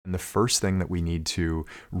And the first thing that we need to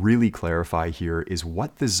really clarify here is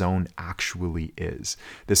what the zone actually is.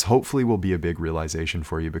 This hopefully will be a big realization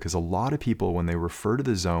for you, because a lot of people, when they refer to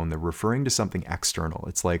the zone, they're referring to something external.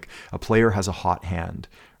 It's like a player has a hot hand,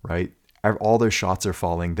 right? All their shots are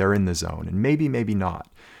falling, they're in the zone, and maybe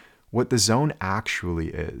not. What the zone actually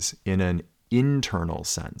is, in an internal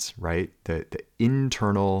sense, right? The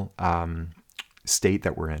internal state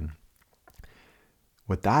that we're in,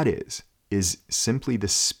 what that is simply the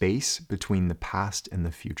space between the past and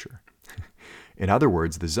the future. In other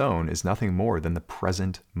words, the zone is nothing more than the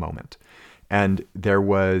present moment. And there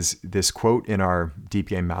was this quote in our Deep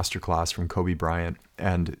Game Masterclass from Kobe Bryant,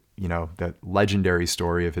 and the legendary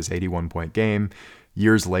story of his 81-point game.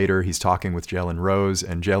 Years later, he's talking with Jalen Rose,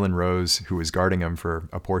 and Jalen Rose, who was guarding him for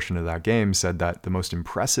a portion of that game, said that the most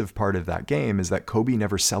impressive part of that game is that Kobe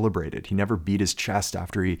never celebrated. He never beat his chest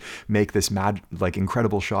after he make this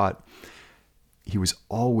incredible shot. He was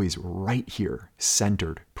always right here,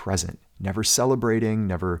 centered, present, never celebrating,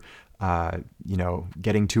 never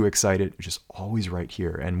getting too excited, just always right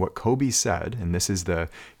here. And what Kobe said, and this is the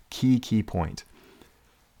key point,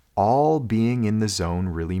 all being in the zone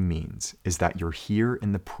really means is that you're here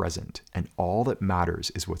in the present, and all that matters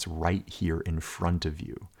is what's right here in front of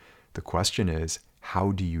you. The question is,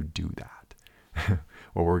 how do you do that?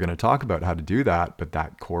 Well, we're going to talk about how to do that, but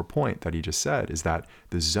that core point that he just said is that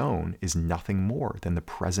the zone is nothing more than the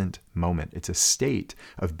present moment. It's a state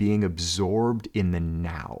of being absorbed in the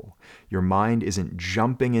now. Your mind isn't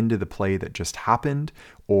jumping into the play that just happened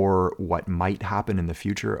or what might happen in the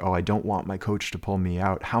future. Oh, I don't want my coach to pull me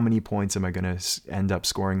out. How many points am I going to end up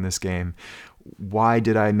scoring this game? Why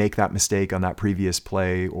did I make that mistake on that previous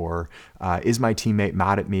play? Or is my teammate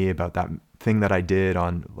mad at me about that thing that I did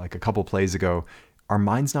on like a couple plays ago? Our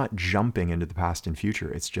mind's not jumping into the past and future.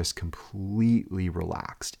 It's just completely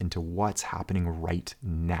relaxed into what's happening right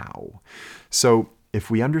now. So if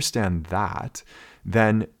we understand that,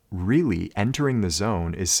 then really entering the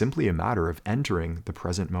zone is simply a matter of entering the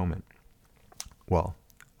present moment. Well,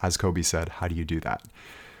 as Kobe said, how do you do that?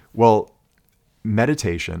 Well,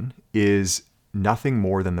 meditation is nothing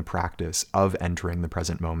more than the practice of entering the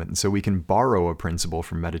present moment. And so we can borrow a principle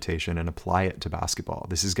from meditation and apply it to basketball.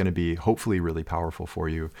 This is going to be hopefully really powerful for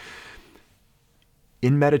you.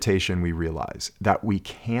 In meditation, we realize that we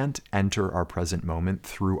can't enter our present moment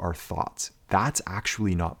through our thoughts. That's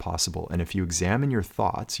actually not possible. And if you examine your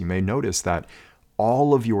thoughts, you may notice that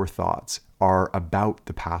all of your thoughts are about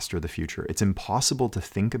the past or the future. It's impossible to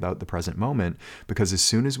think about the present moment, because as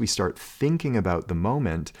soon as we start thinking about the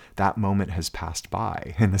moment, that moment has passed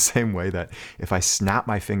by. In the same way that if I snap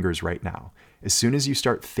my fingers right now, as soon as you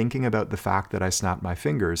start thinking about the fact that I snapped my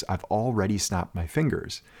fingers, I've already snapped my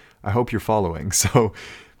fingers. I hope you're following. So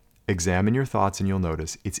examine your thoughts and you'll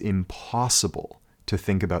notice it's impossible to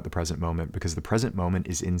think about the present moment, because the present moment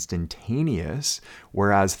is instantaneous,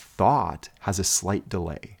 whereas thought has a slight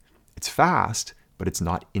delay. It's fast, but it's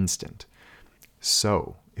not instant.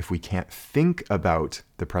 So if we can't think about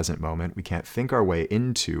the present moment, we can't think our way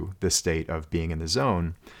into the state of being in the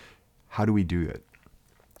zone, how do we do it?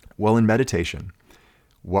 Well, in meditation,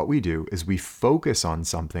 what we do is we focus on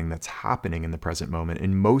something that's happening in the present moment.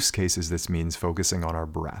 In most cases, this means focusing on our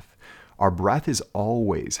breath. Our breath is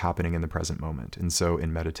always happening in the present moment. And so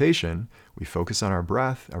in meditation, we focus on our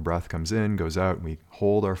breath comes in, goes out, and we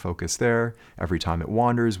hold our focus there. Every time it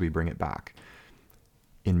wanders, we bring it back.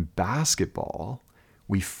 In basketball,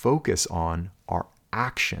 we focus on our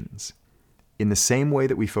actions. In the same way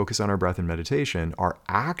that we focus on our breath in meditation, our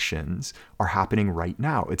actions are happening right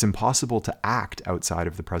now. It's impossible to act outside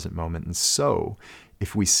of the present moment. And so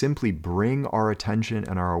if we simply bring our attention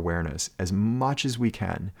and our awareness as much as we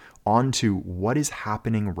can onto what is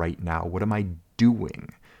happening right now, what am I doing?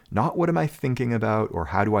 Not what am I thinking about, or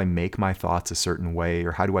how do I make my thoughts a certain way,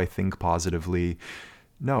 or how do I think positively?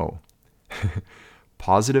 No.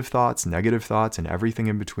 Positive thoughts, negative thoughts, and everything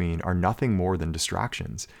in between are nothing more than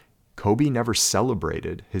distractions. Kobe never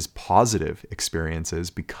celebrated his positive experiences,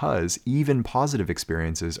 because even positive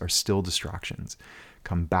experiences are still distractions.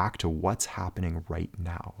 Come back to what's happening right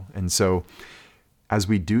now. And so as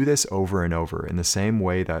we do this over and over, in the same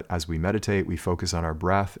way that as we meditate, we focus on our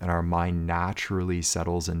breath and our mind naturally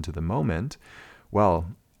settles into the moment, well,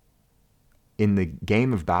 in the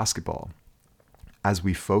game of basketball, as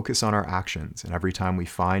we focus on our actions, and every time we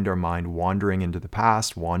find our mind wandering into the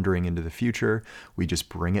past, wandering into the future, we just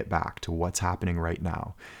bring it back to what's happening right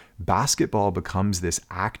now. Basketball becomes this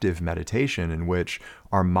active meditation in which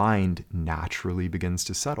our mind naturally begins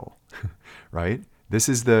to settle, right? This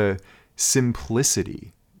is the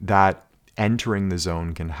simplicity that entering the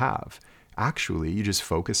zone can have. Actually, you just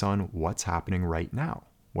focus on what's happening right now.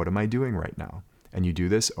 What am I doing right now? And you do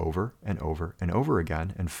this over and over and over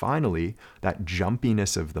again. And finally, that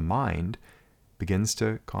jumpiness of the mind begins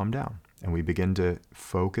to calm down, and we begin to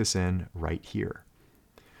focus in right here.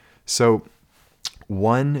 So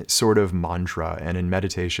one sort of mantra, and in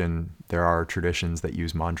meditation, there are traditions that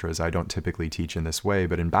use mantras. I don't typically teach in this way,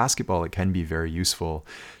 but in basketball, it can be very useful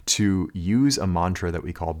to use a mantra that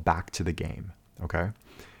we call back to the game, okay?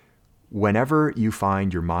 Whenever you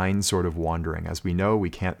find your mind sort of wandering, as we know, we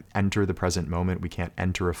can't enter the present moment, we can't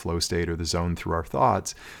enter a flow state or the zone through our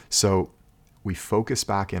thoughts. So we focus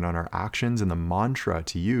back in on our actions, and the mantra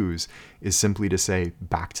to use is simply to say,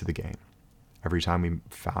 back to the game. Every time we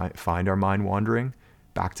find our mind wandering,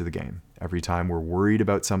 back to the game. Every time we're worried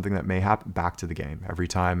about something that may happen, back to the game. Every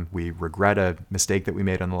time we regret a mistake that we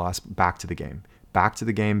made on the last, back to the game. Back to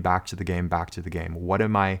the game, back to the game, back to the game. What are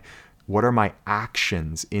my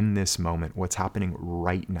actions in this moment? What's happening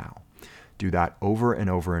right now? Do that over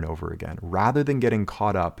and over and over again, rather than getting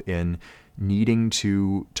caught up in needing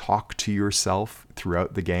to talk to yourself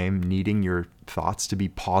throughout the game, needing your thoughts to be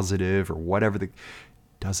positive or whatever.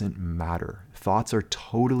 Doesn't matter. Thoughts are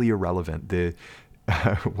totally irrelevant.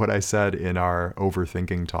 What I said in our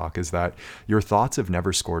overthinking talk is that your thoughts have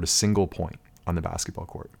never scored a single point on the basketball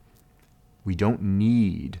court. We don't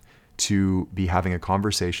need to be having a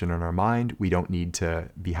conversation in our mind. We don't need to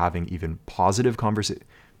be having even positive conversation.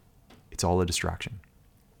 It's all a distraction.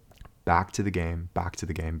 Back to the game, back to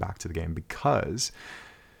the game, back to the game, because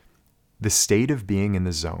the state of being in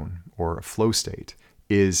the zone or a flow state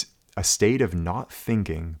is a state of not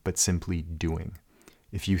thinking, but simply doing.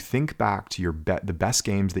 If you think back to the best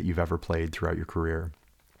games that you've ever played throughout your career,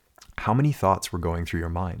 how many thoughts were going through your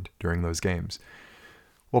mind during those games?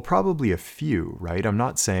 Well, probably a few, right? I'm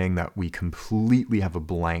not saying that we completely have a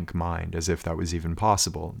blank mind, as if that was even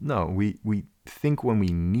possible. No, we think when we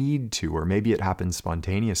need to, or maybe it happens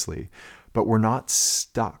spontaneously, but we're not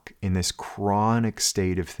stuck in this chronic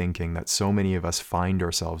state of thinking that so many of us find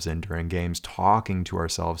ourselves in during games, talking to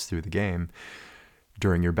ourselves through the game.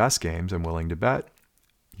 During your best games, I'm willing to bet,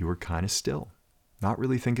 you were kind of still, not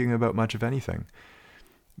really thinking about much of anything.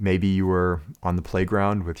 Maybe you were on the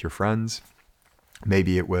playground with your friends.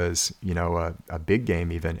 Maybe it was, a big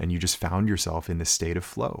game even, and you just found yourself in this state of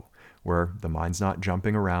flow where the mind's not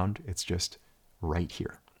jumping around. It's just right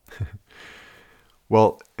here.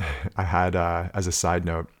 Well, I had, as a side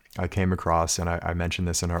note, I came across, and I mentioned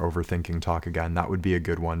this in our overthinking talk again, that would be a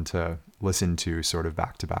good one to listen to sort of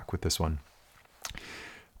back to back with this one.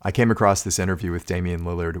 I came across this interview with Damian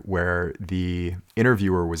Lillard where the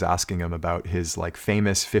interviewer was asking him about his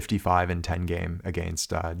famous 55-10 game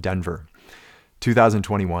against Denver.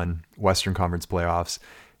 2021 Western Conference playoffs.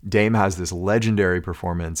 Dame has this legendary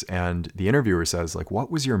performance, and the interviewer says, what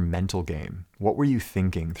was your mental game? What were you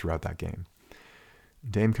thinking throughout that game?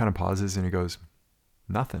 Dame kind of pauses and he goes,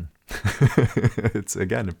 nothing. It's,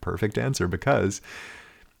 again, a perfect answer, because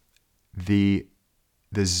the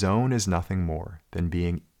zone is nothing more than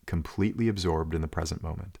being completely absorbed in the present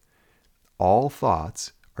moment. All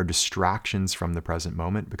thoughts are distractions from the present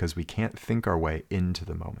moment because we can't think our way into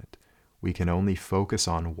the moment. We can only focus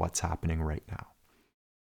on what's happening right now.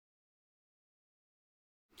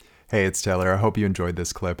 Hey, it's Taylor. I hope you enjoyed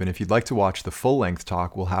this clip. And if you'd like to watch the full-length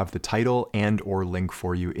talk, we'll have the title and/or link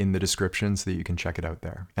for you in the description so that you can check it out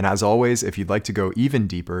there. And as always, if you'd like to go even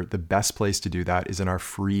deeper, the best place to do that is in our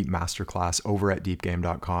free masterclass over at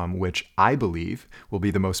deepgame.com, which I believe will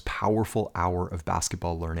be the most powerful hour of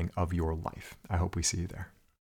basketball learning of your life. I hope we see you there.